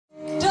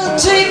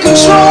take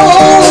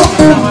control.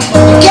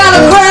 You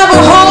gotta grab a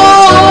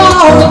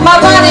hold of my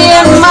body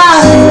and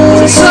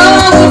mind. Some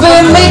of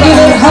it, making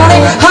it,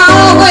 honey.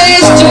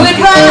 Always do it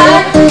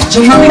right.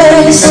 You're my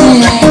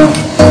medicine.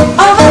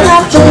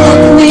 Overlap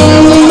with me.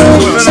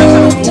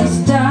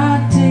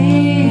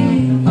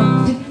 Starting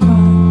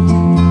different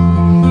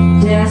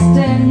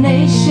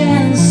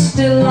destinations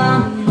still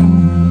unknown.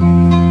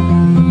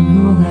 You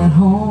know that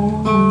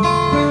home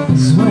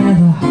is where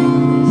the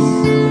heart is.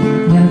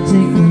 Gotta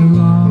take the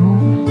long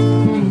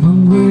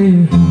way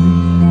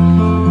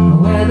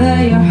home. Whether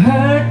you're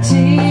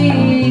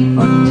hurting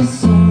or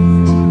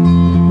deserved,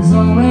 there's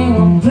only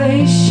one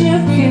place you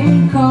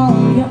can call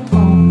your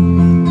own.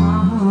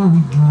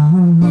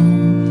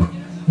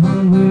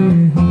 One way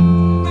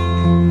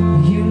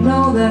home. You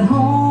know that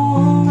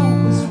home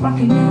is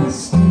rocking your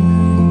stick.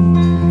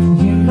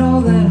 You know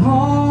that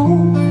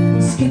home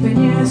is keeping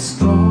you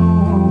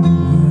strong.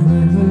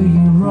 Wherever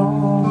you're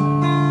wrong,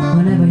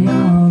 whenever you're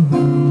wrong,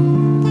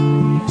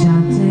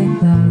 don't take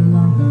that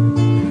long.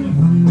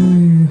 One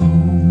way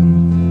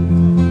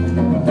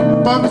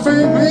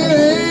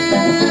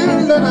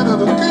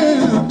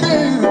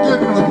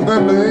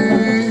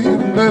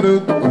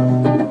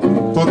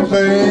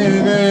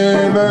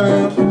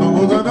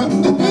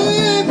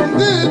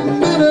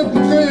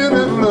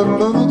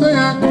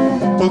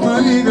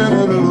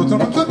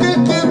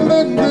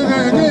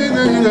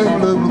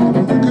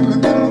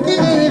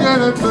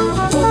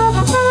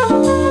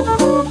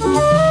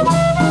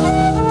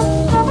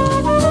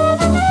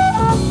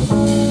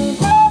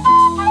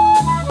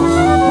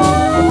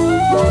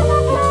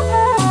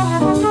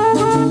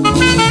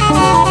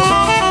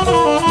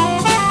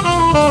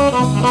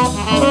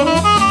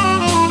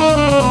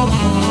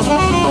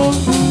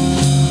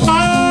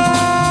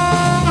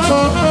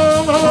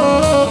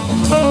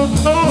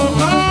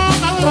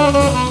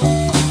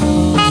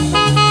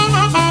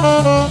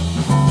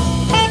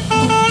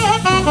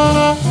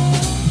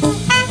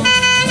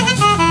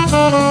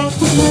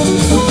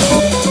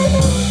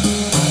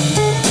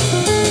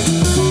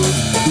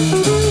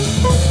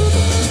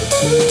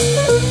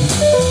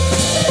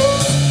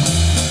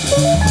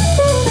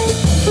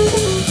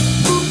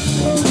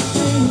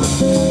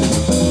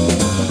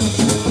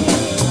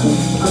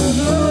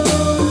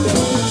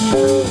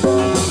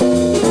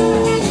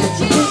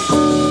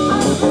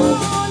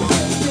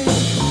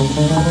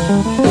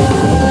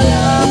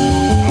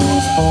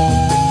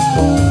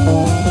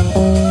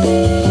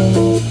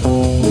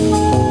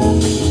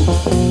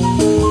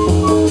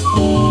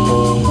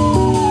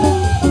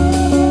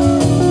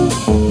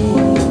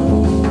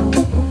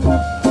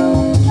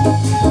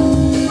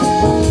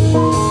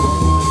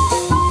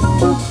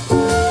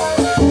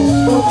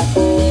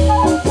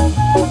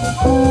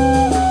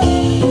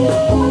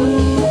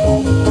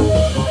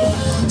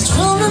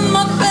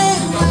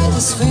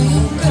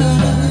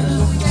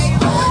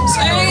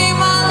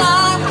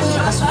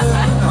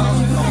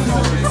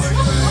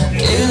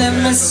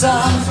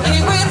softly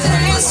with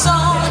his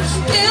song,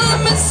 kill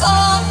me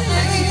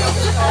softly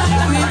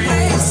with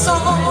his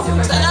song,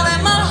 tell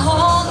him my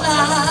whole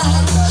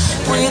life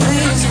with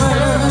his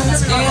words,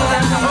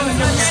 killing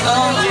me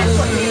softly.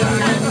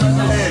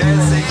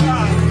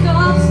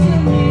 Comes to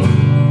me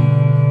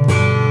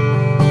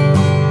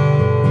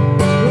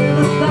with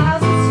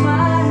 1,000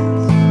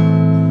 smiles.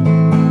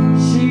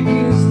 She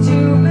used to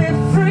be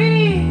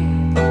free.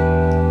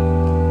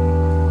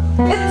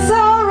 It's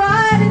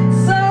alright,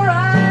 it's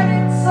alright,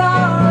 it's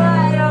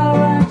alright,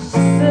 alright,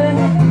 she said.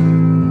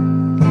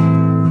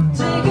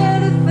 Take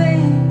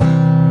anything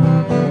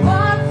you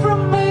want from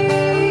me,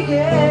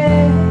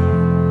 yeah.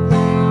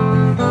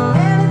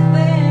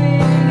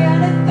 Anything,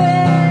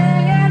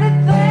 anything,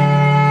 anything.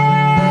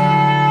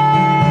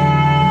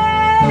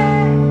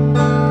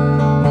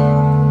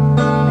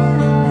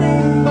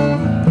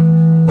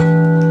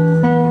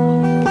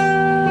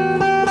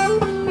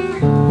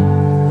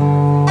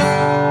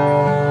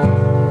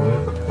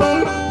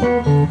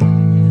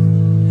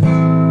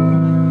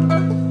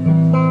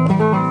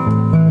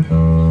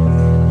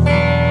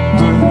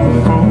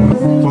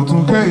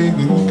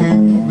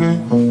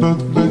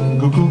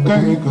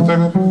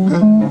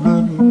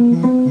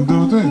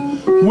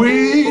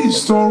 We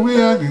story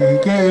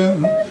again,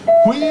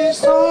 we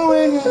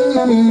story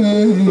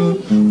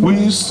again,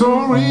 we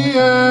story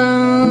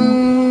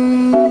again.